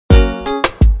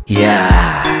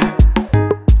Yeah,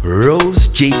 Rose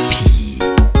JP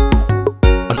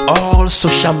on all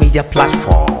social media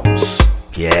platforms.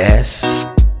 Yes,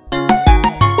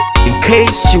 in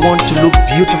case you want to look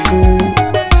beautiful,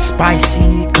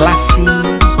 spicy, classy,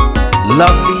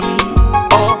 lovely,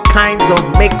 all kinds of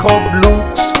makeup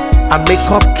looks and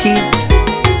makeup kits,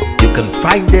 you can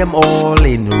find them all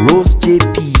in Rose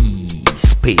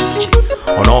JP's page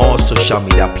on all social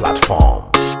media platforms.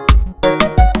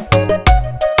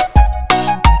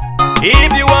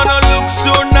 If you wanna look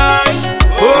so nice,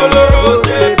 follow Rose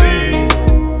JP.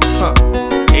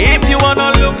 If you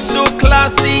wanna look so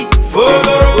classy,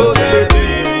 follow Rose JP.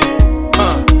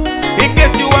 In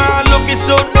case you are looking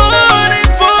so naughty,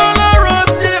 follow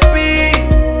Rose JP.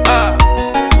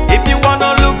 If you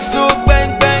wanna look so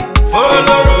bang bang,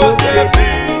 follow Rose JP.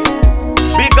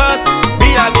 Because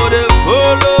me I go to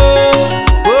follow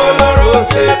Rose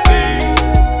JP.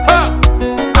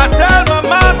 I tell my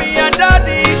mommy and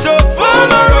daddy to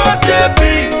follow Rose JP.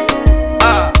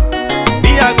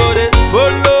 Me I go to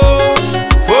follow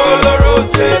Rose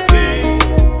JP.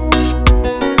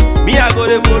 Me I go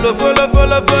to follow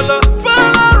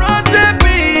Rose JP.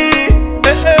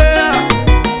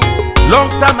 Long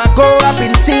time ago I've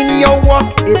been seeing your work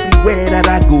everywhere that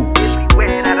I go.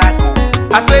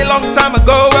 I say long time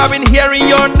ago I've been hearing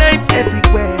your name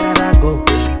everywhere that I go.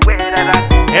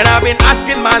 And I've been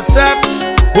asking myself,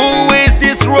 who is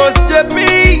this Rose JP?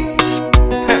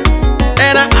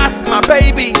 And I asked my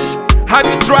baby, have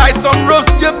you tried some Rose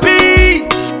JP?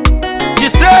 She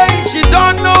say she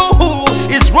don't know who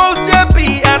is Rose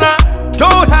JP, and I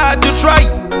told her to try.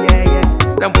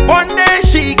 Then one day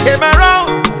she came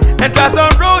around and got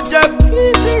some Rose JP.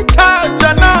 She touched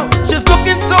her now. She's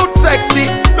looking so sexy,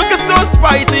 looking so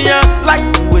spicy, yeah. Like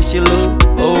the way she look.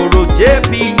 Oh, Rose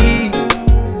JP,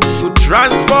 to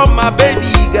transform my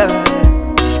baby girl.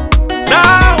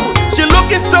 Now she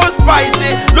looking so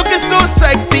spicy, looking so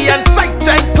sexy and sight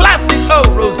and classy. Oh,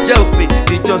 Rose JP,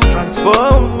 you just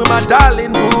transform my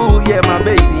darling, ooh yeah, my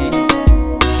baby.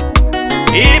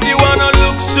 If you wanna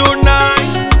look so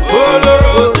nice, follow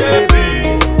Rose JP.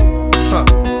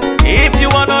 If you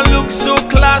wanna look so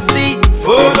classy,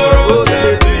 follow Rose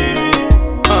JP.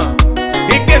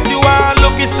 In case you are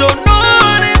looking so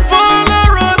naughty, follow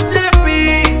Rose JP.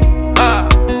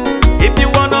 If you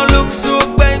wanna look so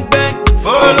bang bang,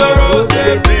 follow Rose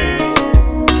JP.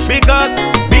 Because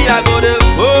me I go to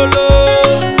follow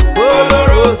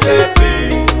Rose JP.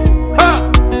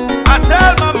 I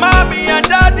tell my mommy and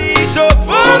daddy to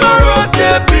follow Rose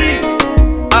JP.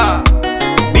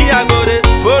 Me I go to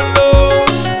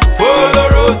follow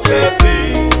Rose JP.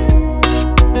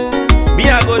 Me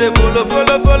I go to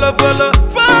follow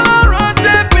Rose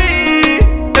JP.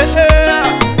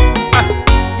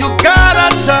 You got a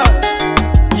touch,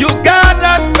 you got a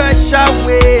special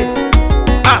way.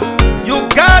 You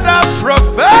got a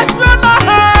professional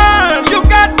hand, you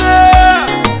got the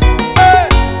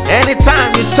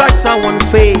anytime you touch someone's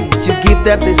face, you give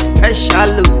them this special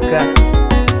look.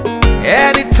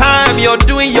 Anytime you're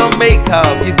doing your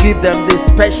makeup, you give them this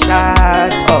special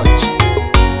touch.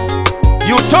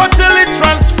 You totally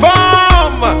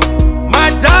transform my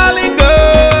darling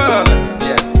girl.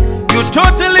 Yes, you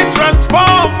totally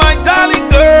transform my darling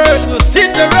girl to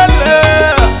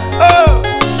Cinderella. Oh,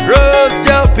 Rose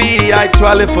JP, I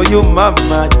twirl it for you,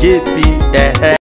 Mama JP.